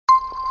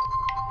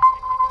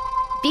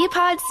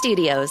B-Pod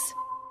Studios.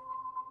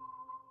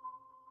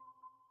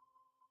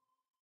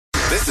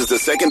 This is the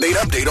second date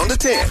update on the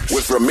 10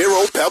 with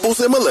Ramiro, Pebbles,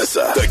 and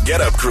Melissa. The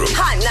Get Up Crew.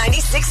 Hot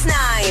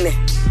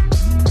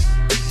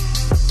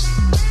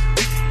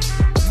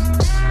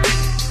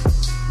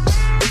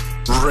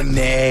 96.9.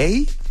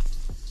 Renee?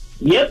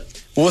 Yep.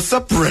 What's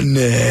up,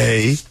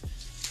 Renee?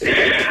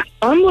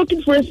 I'm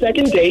looking for a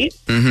second date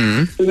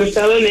Mm-hmm. with a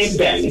fellow named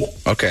Ben.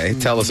 Okay,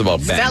 tell us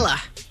about Ben.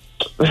 Bella.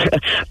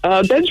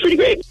 Ben's pretty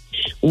great.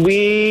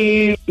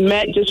 We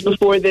met just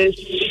before this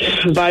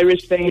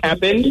virus thing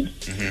happened,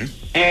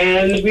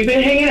 and we've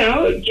been hanging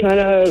out, trying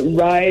to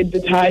ride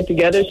the tide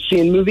together,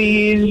 seeing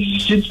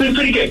movies. It's been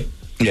pretty good.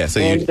 Yeah, so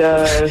And,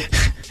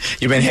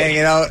 you've been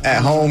hanging out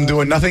at home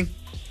doing nothing?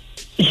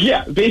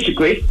 yeah,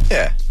 basically.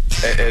 Yeah.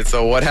 And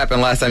so what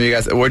happened last time you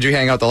guys... Where'd you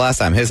hang out the last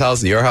time? His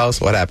house? Your house?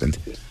 What happened?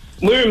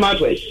 We were in my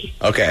place.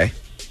 Okay.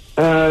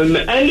 And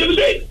it was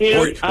great. You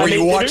know, Were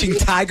you watching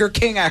Tiger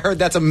King? I heard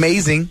that's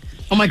amazing.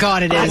 Oh, my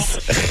God, it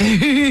is.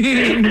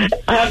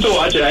 I have to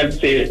watch it. I haven't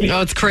seen it.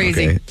 Oh, it's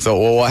crazy. Okay. So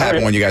what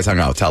happened when you guys hung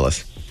out? Tell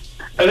us.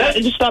 I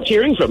just stopped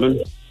hearing from him.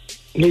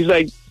 He's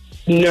like,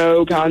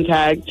 no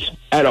contact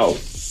at all.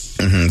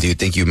 Mm-hmm. Do you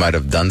think you might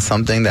have done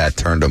something that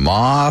turned him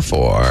off,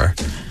 or...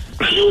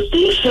 I don't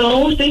think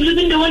so. Things have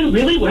been going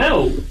really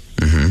well.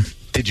 Mm-hmm.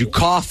 Did you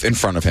cough in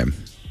front of him?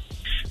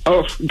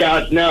 Oh,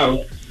 God,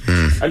 no.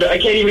 I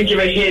can't even give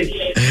a hint.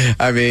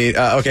 I mean,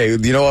 okay,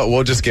 you know what?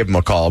 We'll just give him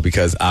a call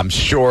because I'm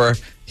sure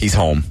he's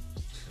home.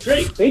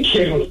 Great, thank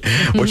you.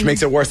 Which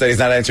makes it worse that he's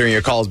not answering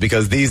your calls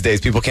because these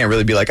days people can't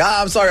really be like,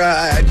 I'm sorry,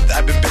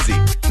 I've been busy.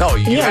 No,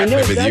 you Yeah, I have know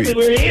been busy. exactly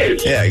where he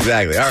is. Yeah,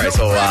 exactly. All right,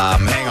 so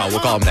hang on. We'll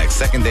call him next.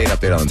 Second date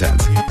update on the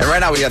 10s. And right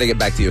now we got to get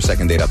back to your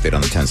second date update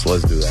on the 10s, so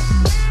let's do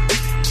that.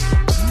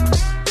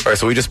 All right,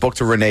 so we just spoke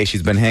to Renee.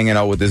 She's been hanging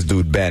out with this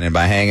dude, Ben. And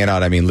by hanging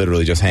out, I mean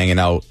literally just hanging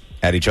out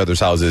at each other's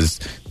houses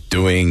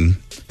doing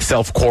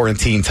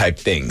self-quarantine type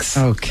things.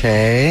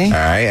 Okay. All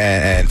right,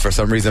 and for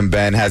some reason,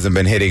 Ben hasn't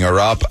been hitting her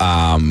up.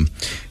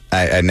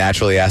 I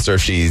naturally asked her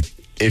if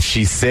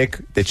she's sick,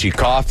 did she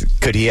cough?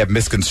 Could he have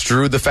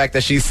misconstrued the fact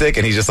that she's sick?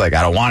 And he's just like,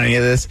 I don't want any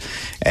of this.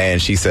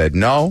 And she said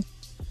no.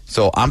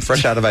 So I'm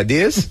fresh out of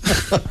ideas.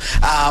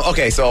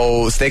 Okay,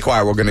 so stay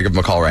quiet. We're going to give him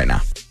a call right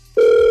now.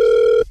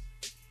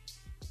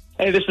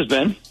 Hey, this is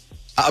Ben.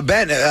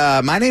 Ben,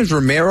 my name's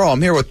Ramiro.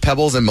 I'm here with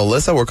Pebbles and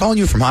Melissa. We're calling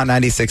you from Hot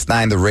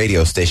 96.9, the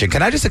radio station.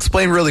 Can I just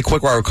explain really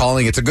quick why we're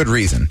calling? It's a good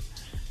reason.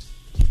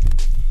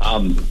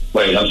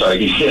 Wait, I'm sorry.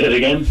 Can you say that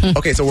again?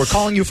 Okay, so we're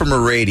calling you from a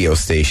radio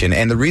station,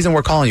 and the reason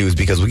we're calling you is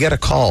because we got a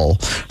call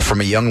from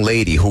a young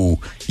lady who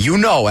you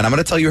know, and I'm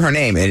going to tell you her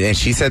name, and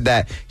she said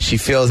that she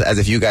feels as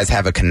if you guys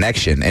have a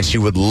connection, and she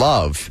would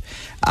love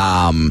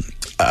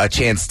a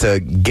chance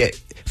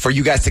for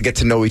you guys to get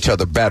to know each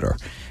other better.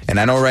 And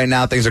I know right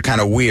now things are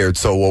kind of weird,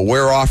 so what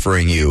we're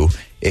offering you,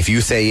 if you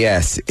say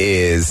yes,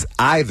 is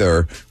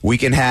either we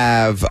can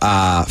have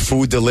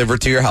food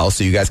delivered to your house,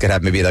 so you guys could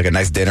have maybe like a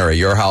nice dinner at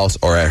your house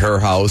or at her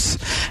house,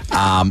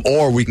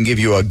 or we can give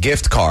you a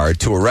gift card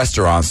to a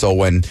restaurant, so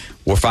when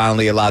we're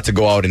finally allowed to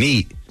go out and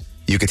eat,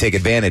 you can take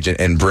advantage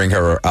and bring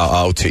her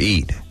out to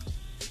eat.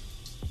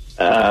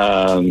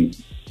 Okay,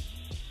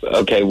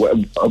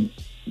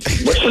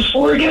 what's this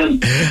for again?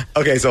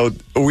 Okay, so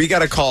we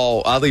got a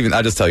call. I'll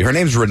just tell you. Her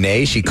name's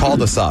Renee. She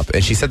called us up,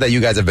 and she said that you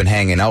guys have been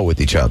hanging out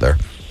with each other.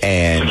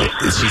 And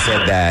she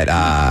said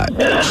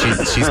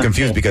that she's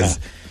confused because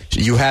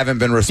you haven't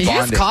been responding.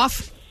 Did you just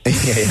cough? Yeah.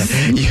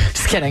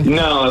 Just kidding.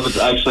 No, it was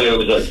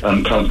an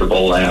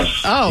uncomfortable laugh.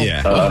 Oh,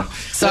 yeah.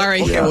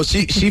 Sorry. Okay, well,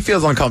 she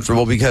feels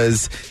uncomfortable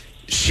because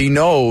she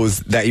knows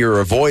that you're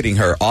avoiding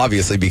her,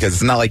 obviously, because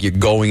it's not like you're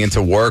going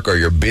into work or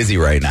you're busy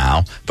right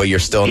now, but you're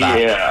still not.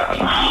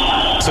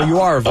 Yeah. So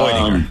you are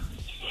avoiding her.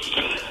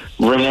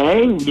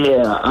 Renee?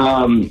 Yeah.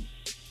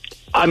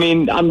 I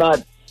mean, I'm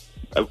not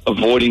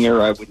avoiding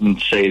her. I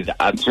wouldn't say that.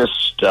 I'm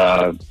just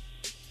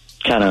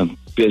kind of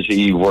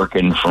busy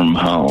working from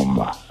home,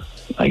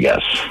 I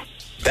guess.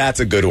 That's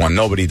a good one.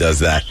 Nobody does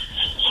that.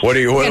 What are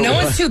you? Yeah, no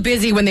one's too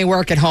busy when they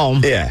work at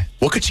home. Yeah.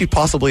 What could she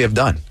possibly have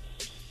done?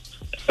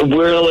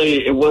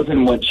 Really, it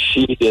wasn't what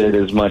she did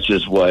as much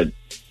as what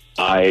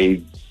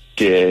I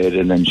did,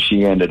 and then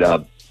she ended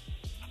up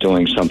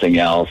doing something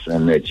else,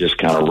 and it just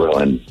kind of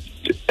ruined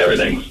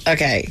everything.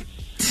 Okay.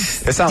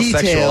 It sounds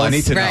Details. sexual. I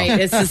need to know. Right.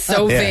 This is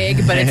so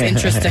vague, but it's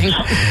interesting.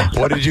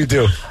 What did you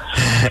do?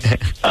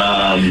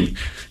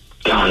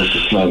 God, this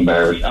is so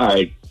embarrassing. All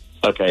right.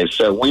 Okay,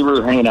 so we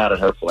were hanging out at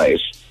her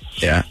place.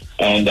 Yeah.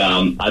 And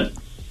I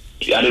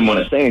didn't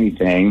want to say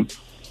anything,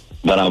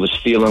 but I was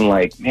feeling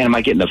like, man, am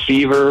I getting a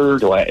fever?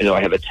 Do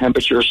I have a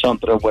temperature or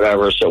something or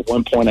whatever? So at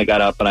one point I got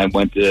up and I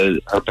went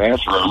to her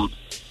bathroom,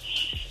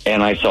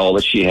 and I saw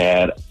that she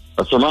had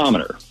a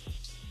thermometer.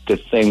 The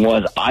thing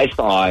was, I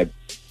thought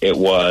it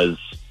was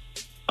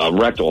a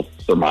rectal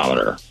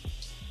thermometer.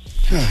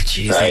 Oh,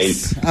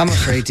 Jesus. Right? I'm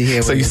afraid to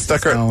hear So where you this stuck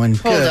is her. going.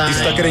 Hold Good. on. You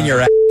stuck it in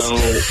your ass. So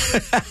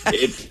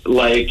it's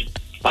like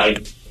I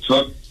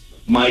took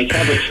my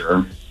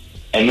temperature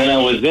And then I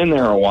was in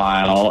there a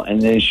while,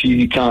 and then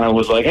she kind of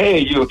was like, "Hey,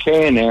 are you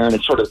okay in there?" And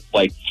it sort of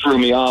like threw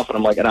me off. And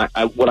I'm like,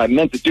 what I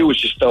meant to do was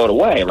just throw it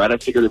away, right? I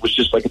figured it was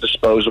just like a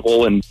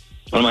disposable, and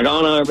I'm like,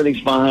 "Oh no,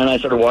 everything's fine." I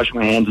started washing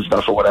my hands and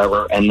stuff or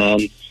whatever, and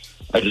then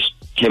I just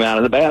came out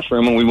of the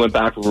bathroom and we went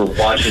back. We were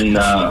watching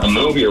a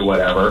movie or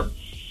whatever.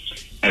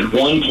 At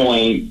one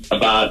point,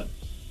 about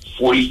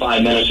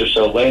 45 minutes or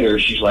so later,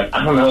 she's like,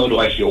 "I don't know, do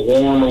I feel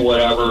warm or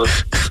whatever?"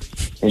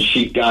 And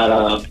she got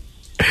up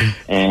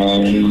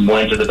and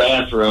went to the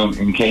bathroom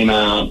and came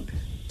out,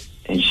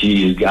 and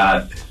she's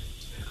got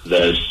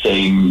the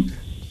same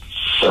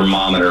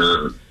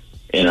thermometer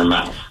in her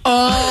mouth.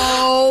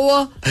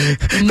 Oh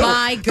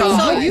my God!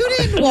 So you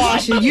didn't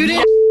wash it. You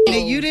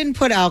didn't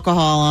put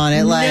alcohol on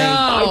it. Like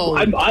No.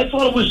 I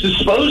thought it was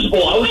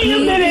disposable. I was Wait a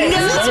minute.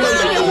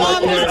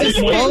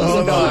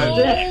 Hold on.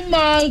 Oh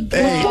my God!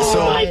 Hey,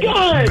 so Oh my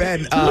God.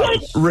 Ben,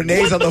 What?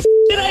 Renee's on the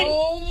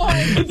Oh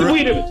my God!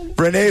 Wait a minute.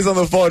 Renee's on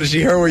the phone. Did she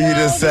hear what you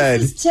just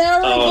said? It's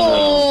terrible.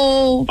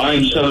 Oh, no.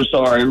 I'm so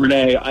sorry,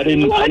 Renee. I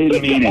didn't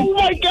mean Oh it.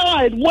 my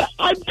God! What?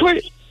 I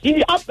put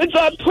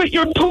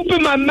your poop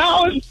in my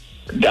mouth.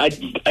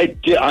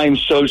 I'm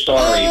so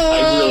sorry.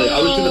 I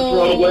was going to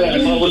throw it away. I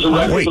thought it was a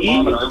regular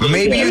thermometer. I really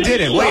Maybe did. you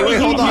didn't. Wait,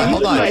 hold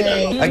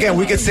on. Again,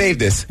 we could save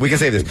this.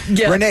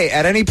 Yeah. Renee,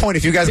 at any point,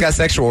 if you guys got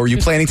sexual, were you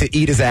planning to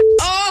eat his ass?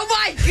 Oh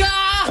my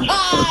God!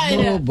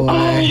 oh boy.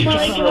 Oh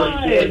my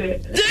God!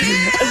 This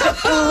is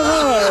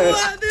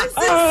so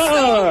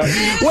bad.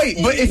 Wait,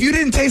 but if you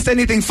didn't taste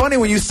anything funny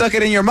when you stuck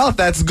it in your mouth,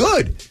 that's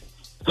good.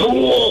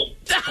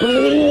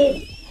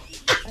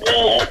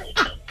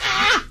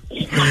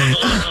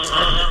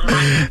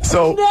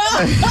 So,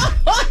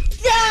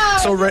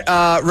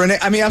 Renee,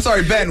 I'm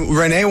sorry, Ben.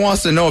 Renee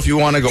wants to know if you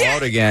want to go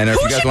out again or if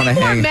Who you guys should want to be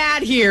more hang.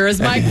 mad here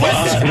is my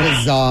question.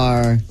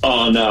 Bizarre.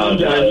 Oh, no,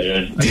 dude.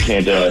 I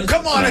can't do it.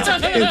 Come on, it's a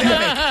pandemic.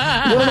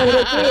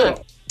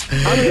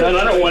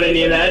 I don't want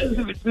any of that.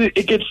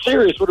 It gets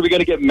serious. What, are we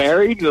going to get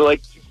married?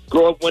 Like,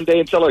 grow up one day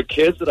and tell our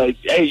kids that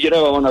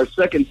on our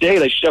second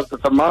date, I shoved the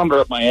thermometer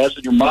up my ass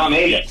and your mom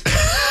ate it.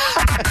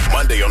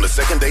 Monday on the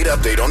second date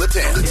update on the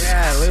 10th.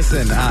 Yeah,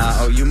 listen,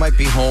 you might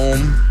be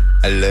home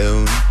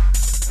alone,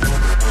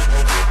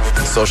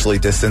 socially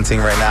distancing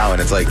right now,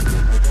 and it's like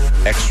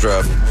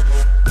extra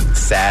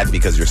sad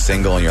because you're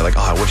single and you're like,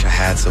 oh, I wish I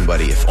had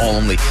somebody. If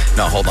only.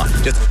 No, hold on.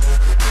 Just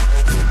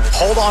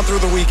hold on through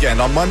the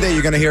weekend. On Monday,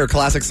 you're going to hear a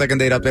classic second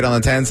date update on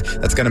the 10s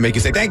that's going to make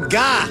you say, thank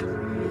God,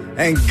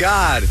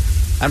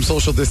 I'm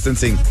social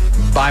distancing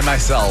by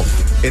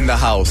myself in the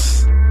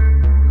house.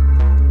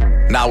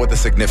 Not with a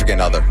significant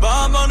other. All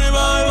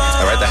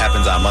right, that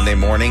happens on Monday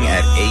morning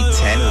at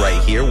 8:10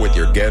 right here with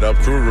your Get Up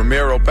crew,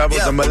 Ramiro, Pebbles,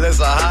 and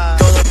Melissa. Hi.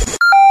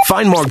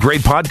 Find more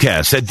great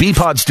podcasts at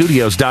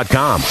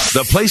bpodstudios.com,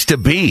 the place to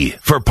be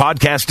for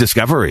podcast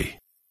discovery.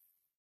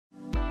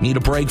 Need a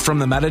break from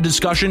the meta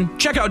discussion?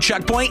 Check out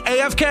Checkpoint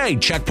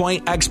AFK,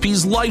 Checkpoint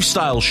XP's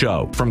lifestyle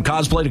show. From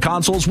cosplay to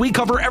consoles, we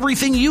cover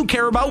everything you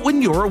care about when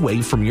you're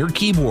away from your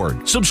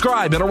keyboard.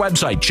 Subscribe at our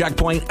website,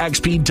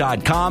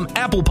 checkpointxp.com,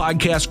 Apple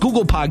Podcasts,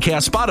 Google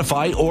Podcasts,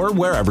 Spotify, or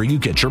wherever you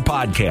get your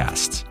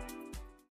podcasts.